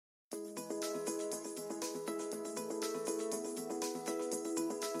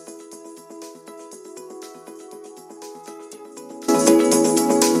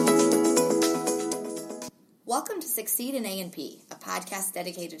Succeed in A&P, a podcast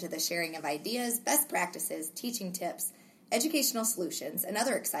dedicated to the sharing of ideas, best practices, teaching tips, educational solutions, and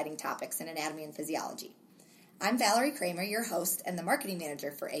other exciting topics in anatomy and physiology. I'm Valerie Kramer, your host and the marketing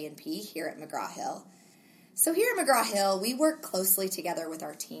manager for A&P here at McGraw-Hill. So here at McGraw-Hill, we work closely together with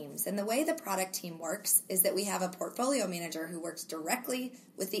our teams, and the way the product team works is that we have a portfolio manager who works directly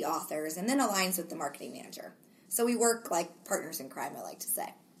with the authors and then aligns with the marketing manager. So we work like partners in crime, I like to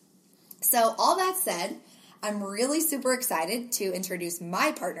say. So all that said, I'm really super excited to introduce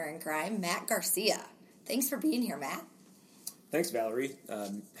my partner in crime, Matt Garcia. Thanks for being here, Matt. Thanks, Valerie.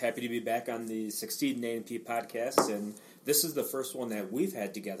 Happy to be back on the Succeed in A&P podcast, and this is the first one that we've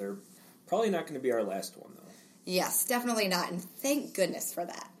had together. Probably not going to be our last one, though. Yes, definitely not, and thank goodness for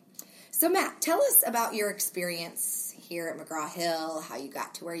that. So, Matt, tell us about your experience here at McGraw-Hill, how you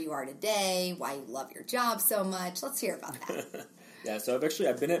got to where you are today, why you love your job so much. Let's hear about that. Yeah, so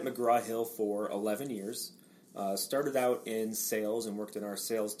I've been at McGraw-Hill for 11 years. Started out in sales and worked in our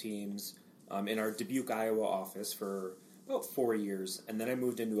sales teams in our Dubuque, Iowa office for about 4 years, and then I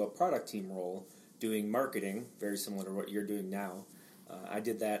moved into a product team role doing marketing, very similar to what you're doing now. I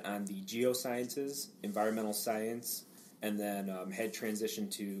did that on the geosciences, environmental science, and then had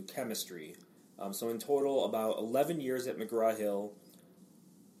transitioned to chemistry. So in total, about 11 years at McGraw-Hill,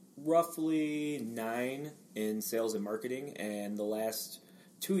 roughly 9 in sales and marketing, and the last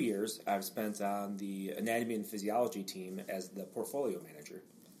 2 years I've spent on the anatomy and physiology team as the portfolio manager.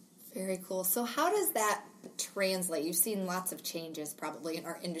 Very cool. So how does that translate? You've seen lots of changes probably in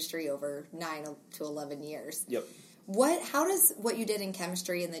our industry over 9 to 11 years. Yep. How does what you did in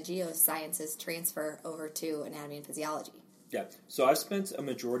chemistry and the geosciences transfer over to anatomy and physiology? Yeah, so I've spent a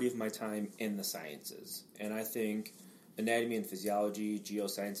majority of my time in the sciences, and I think anatomy and physiology,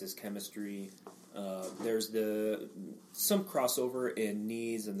 geosciences, chemistry, there's some crossover in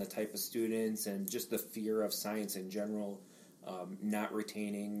needs and the type of students and just the fear of science in general, not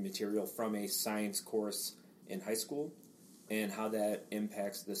retaining material from a science course in high school, and how that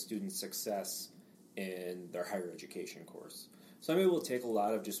impacts the student's success in their higher education course. So I'm able to take a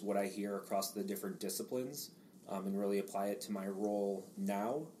lot of just what I hear across the different disciplines and really apply it to my role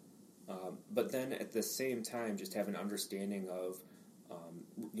now, but then at the same time just have an understanding of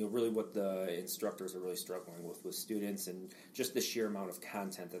really what the instructors are really struggling with students and just the sheer amount of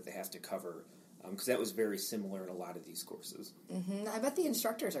content that they have to cover, because that was very similar in a lot of these courses. Mm-hmm. I bet the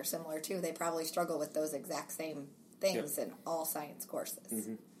instructors are similar too. They probably struggle with those exact same things in all science courses.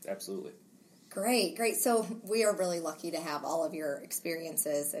 Mm-hmm. Absolutely. Great. So we are really lucky to have all of your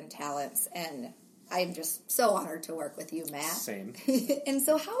experiences and talents, and I'm just so honored to work with you, Matt. Same. And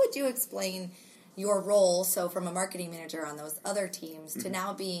so how would you explain your role, so from a marketing manager on those other teams to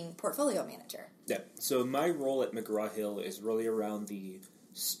now being portfolio manager? Yeah, so my role at McGraw-Hill is really around the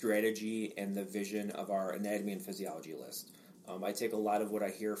strategy and the vision of our anatomy and physiology list. I take a lot of what I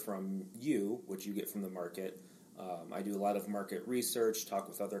hear from you, what you get from the market. I do a lot of market research, talk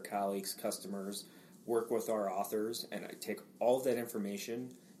with other colleagues, customers, work with our authors, and I take all of that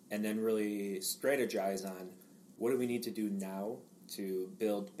information and then really strategize on what do we need to do now to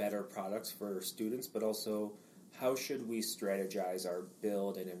build better products for students, but also how should we strategize our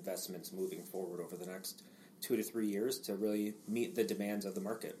build and investments moving forward over the next 2 to 3 years to really meet the demands of the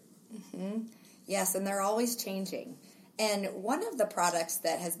market. Mm-hmm. Yes, and they're always changing. And one of the products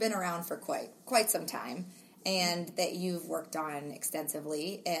that has been around for quite some time and that you've worked on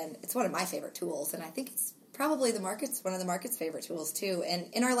extensively, and it's one of my favorite tools, and I think it's probably one of the market's favorite tools too. And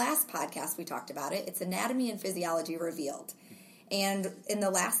in our last podcast, we talked about it. It's Anatomy and Physiology Revealed. And in the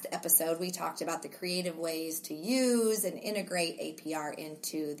last episode, we talked about the creative ways to use and integrate APR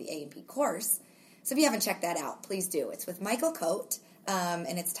into the A&P course. So if you haven't checked that out, please do. It's with Michael Coate,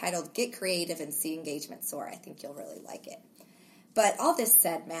 and it's titled Get Creative and See Engagement Soar. I think you'll really like it. But all this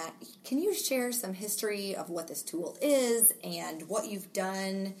said, Matt, can you share some history of what this tool is and what you've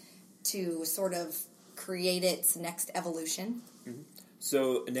done to sort of create its next evolution? Mm-hmm.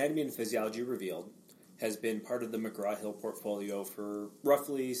 So Anatomy and Physiology Revealed has been part of the McGraw-Hill portfolio for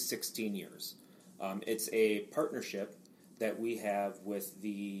roughly 16 years. It's a partnership that we have with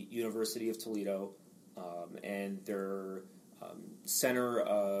the University of Toledo and their Center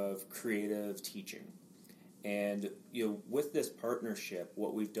of Creative Teaching. And with this partnership,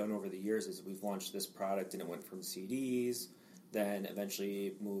 what we've done over the years is we've launched this product, and it went from CDs, then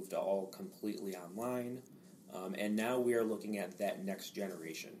eventually moved all completely online, and now we are looking at that next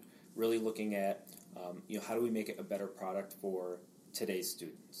generation, really looking at how do we make it a better product for today's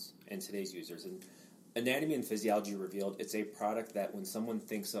students and today's users. And Anatomy and Physiology Revealed, it's a product that when someone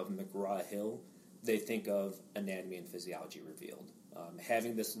thinks of McGraw-Hill, they think of Anatomy and Physiology Revealed.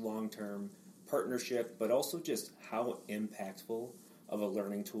 Having this long-term partnership, but also just how impactful of a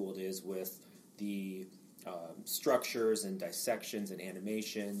learning tool it is with the structures and dissections and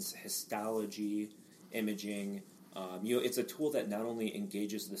animations, histology, imaging. It's a tool that not only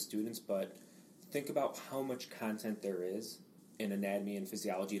engages the students, but think about how much content there is in anatomy and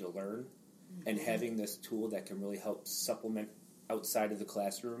physiology to learn, and having this tool that can really help supplement outside of the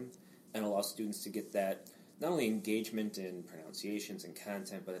classroom and allow students to get that not only engagement in pronunciations and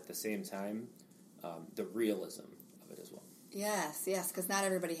content, but at the same time, the realism of it as well. Yes, because not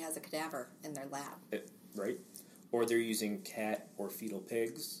everybody has a cadaver in their lab. Right? Or they're using cat or fetal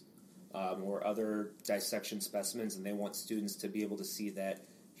pigs or other dissection specimens, and they want students to be able to see that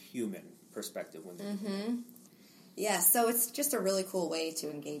human perspective when they're doing it. Yeah, so it's just a really cool way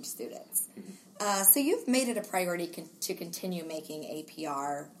to engage students. So you've made it a priority to continue making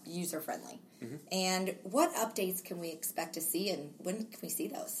APR user-friendly. And what updates can we expect to see, and when can we see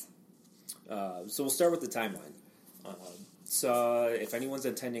those? So we'll start with the timeline. So if anyone's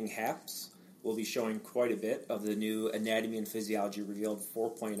attending HAPS, we'll be showing quite a bit of the new Anatomy and Physiology Revealed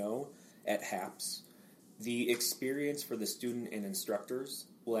 4.0 at HAPS. The experience for the student and instructors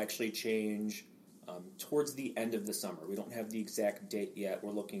will actually change towards the end of the summer. We don't have the exact date yet.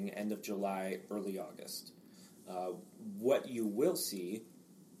 We're looking end of July, early August. What you will see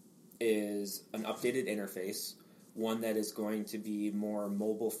is an updated interface, one that is going to be more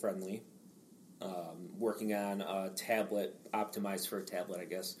mobile-friendly, working on a tablet, optimized for a tablet, I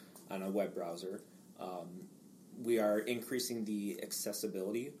guess, on a web browser. We are increasing the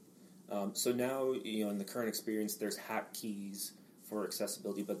accessibility. So now, in the current experience, there's hotkeys for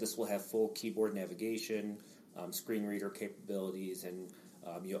accessibility, but this will have full keyboard navigation, screen reader capabilities, and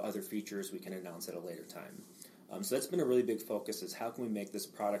other features we can announce at a later time. So that's been a really big focus, is how can we make this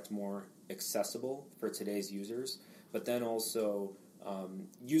product more accessible for today's users, but then also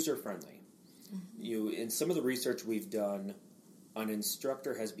user-friendly. In some of the research we've done, an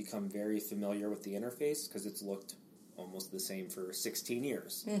instructor has become very familiar with the interface because it's looked almost the same for 16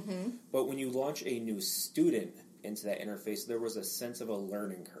 years. But when you launch a new student into that interface, there was a sense of a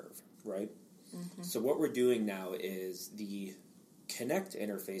learning curve, right? So what we're doing now is the Connect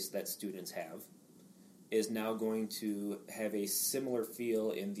interface that students have is now going to have a similar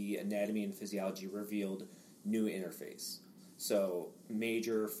feel in the Anatomy and Physiology Revealed new interface. So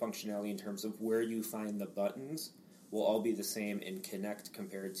major functionality in terms of where you find the buttons will all be the same in Connect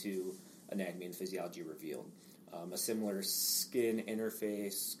compared to Anatomy and Physiology Revealed. A similar skin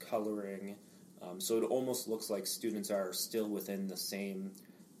interface, coloring, so it almost looks like students are still within the same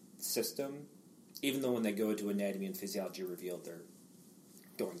system, even though when they go to Anatomy and Physiology Revealed, they're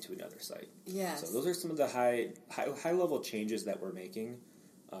going to another site. Yes. So those are some of the high level changes that we're making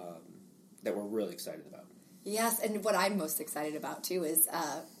that we're really excited about. Yes, and what I'm most excited about, too, is,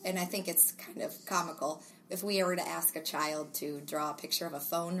 and I think it's kind of comical, if we were to ask a child to draw a picture of a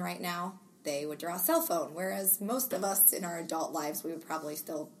phone right now, they would draw a cell phone, whereas most of us in our adult lives, we would probably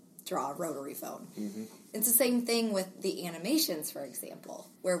still draw a rotary phone. It's the same thing with the animations, for example,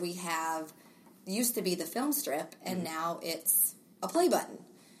 where we have, used to be the film strip, and now it's a play button.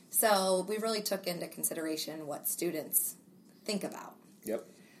 So we really took into consideration what students think about. Yep.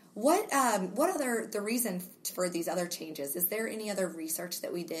 What other, the reason for these other changes, is there any other research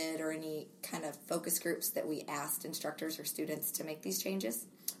that we did or any kind of focus groups that we asked instructors or students to make these changes?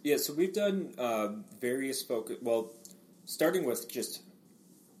 Yeah, so we've done various starting with just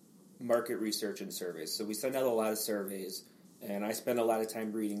market research and surveys. So we send out a lot of surveys, and I spend a lot of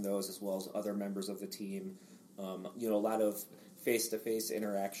time reading those as well as other members of the team. A lot of face-to-face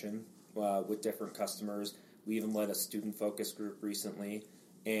interaction with different customers. We even led a student focus group recently.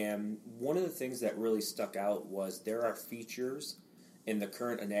 And one of the things that really stuck out was there are features in the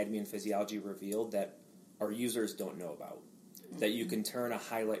current Anatomy and Physiology Revealed that our users don't know about. That you can turn a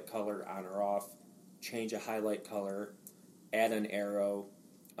highlight color on or off, change a highlight color, add an arrow,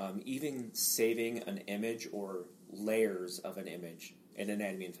 even saving an image or layers of an image in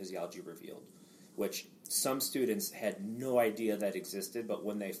Anatomy and Physiology Revealed, which some students had no idea that existed, but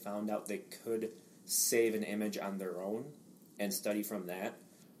when they found out they could save an image on their own and study from that,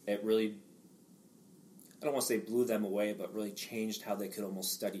 it really, I don't want to say blew them away, but really changed how they could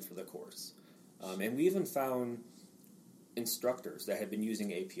almost study for the course. And we even found instructors that had been using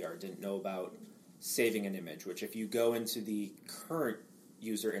APR didn't know about saving an image, which if you go into the current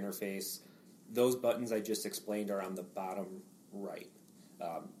user interface, those buttons I just explained are on the bottom right.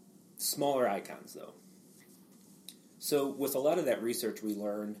 Smaller icons, though. So with a lot of that research we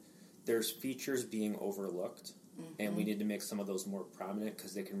learned, there's features being overlooked, and we need to make some of those more prominent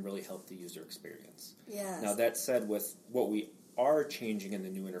because they can really help the user experience. Yes. Now, that said, with what we are changing in the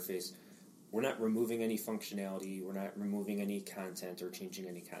new interface, we're not removing any functionality, we're not removing any content or changing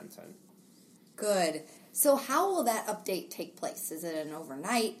any content. Good. So how will that update take place? Is it an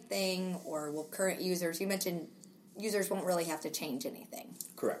overnight thing, or will current users, you mentioned users won't really have to change anything.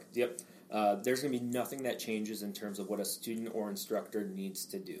 Correct, yep. There's going to be nothing that changes in terms of what a student or instructor needs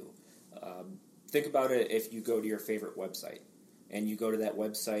to do. Think about it if you go to your favorite website, and you go to that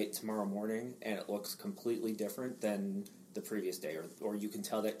website tomorrow morning, and it looks completely different than the previous day, or you can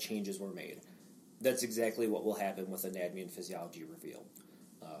tell that changes were made. That's exactly what will happen with Anatomy and Physiology Revealed.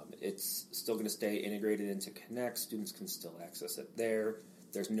 It's still going to stay integrated into Connect. Students can still access it there.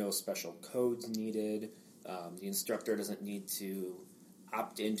 There's no special codes needed. The instructor doesn't need to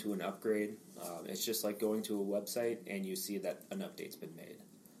opt into an upgrade. It's just like going to a website and you see that an update's been made.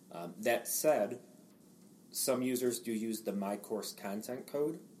 That said, some users do use the My Course content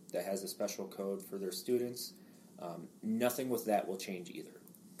code that has a special code for their students. Nothing with that will change either.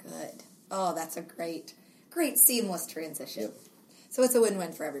 Good. Oh, that's a great seamless transition. Yep. So it's a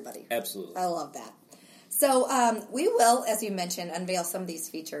win-win for everybody. Absolutely. I love that. So we will, as you mentioned, unveil some of these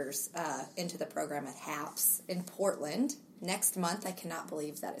features into the program at HAPS in Portland next month. I cannot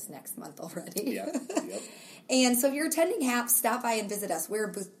believe that is next month already. Yeah. Yep. And so if you're attending HAPS, stop by and visit us. We're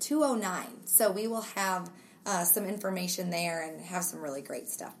booth 209. So we will have some information there and have some really great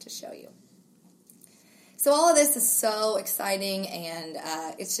stuff to show you. So all of this is so exciting, and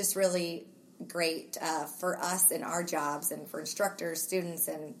it's just really great for us in our jobs and for instructors, students,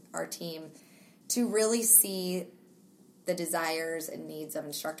 and our team to really see the desires and needs of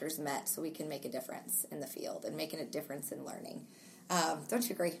instructors met so we can make a difference in the field and making a difference in learning. Don't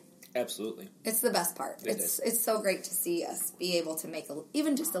you agree? Absolutely. It's the best part. It's so great to see us be able to make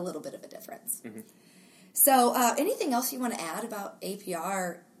even just a little bit of a difference. Mm-hmm. So anything else you want to add about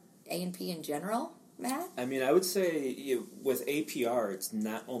APR, A&P in general, Matt? I mean, I would say with APR, it's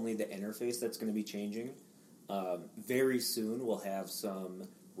not only the interface that's going to be changing. Very soon we'll have some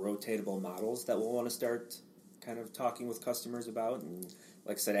rotatable models that we'll want to start kind of talking with customers about. And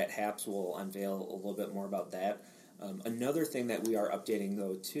like I said, at HAPS, we'll unveil a little bit more about that. Another thing that we are updating,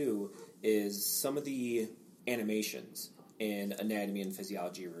 though, too, is some of the animations in Anatomy and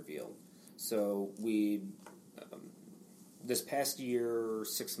Physiology Revealed. So we, this past year,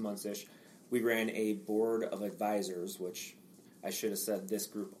 6 months-ish, we ran a board of advisors, which I should have said this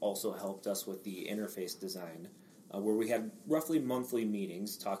group also helped us with the interface design, where we had roughly monthly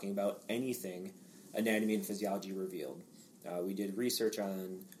meetings talking about anything Anatomy and Physiology Revealed. We did research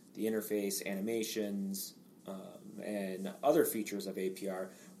on the interface, animations, and other features of APR.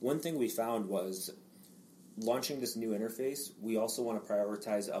 One thing we found was launching this new interface, we also want to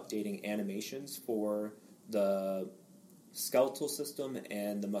prioritize updating animations for the skeletal system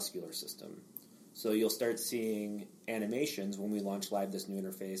and the muscular system. So you'll start seeing animations when we launch live this new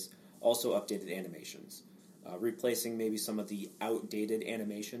interface, also updated animations, replacing maybe some of the outdated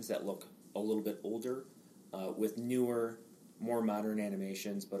animations that look a little bit older with newer, more modern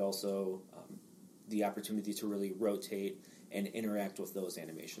animations, but also the opportunity to really rotate and interact with those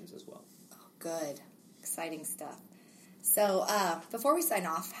animations as well. Oh, good. Exciting stuff. So before we sign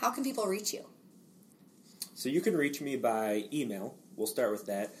off, how can people reach you? So you can reach me by email. We'll start with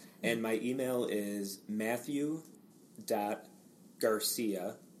that. And my email is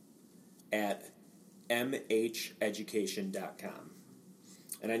matthew.garcia@mheducation.com.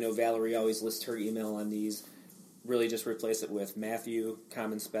 And I know Valerie always lists her email on these. Really just replace it with Matthew,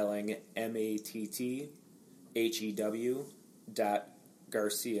 common spelling,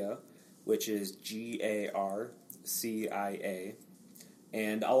 MATTHEW.Garcia, which is GARCIA.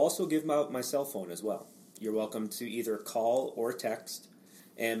 And I'll also give out my cell phone as well. You're welcome to either call or text.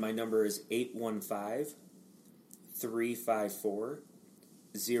 And my number is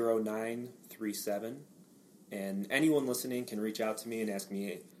 815-354-0937. And anyone listening can reach out to me and ask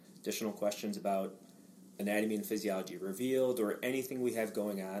me additional questions about Anatomy and Physiology Revealed or anything we have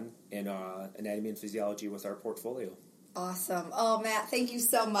going on in Anatomy and Physiology with our portfolio. Awesome. Oh, Matt, thank you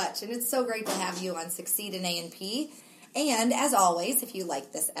so much. And it's so great to have you on Succeed in A&P. And as always, if you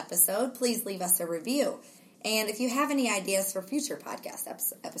like this episode, please leave us a review. And if you have any ideas for future podcast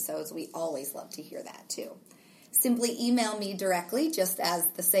episodes, we always love to hear that too. Simply email me directly, just as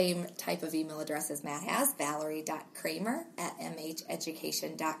the same type of email address as Matt has,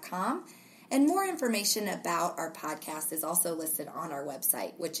 valerie.kramer@mheducation.com. And more information about our podcast is also listed on our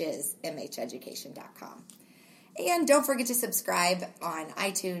website, which is mheducation.com. And don't forget to subscribe on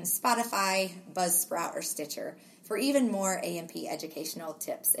iTunes, Spotify, Buzzsprout, or Stitcher for even more A&P educational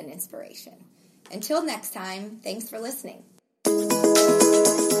tips and inspiration. Until next time, thanks for listening.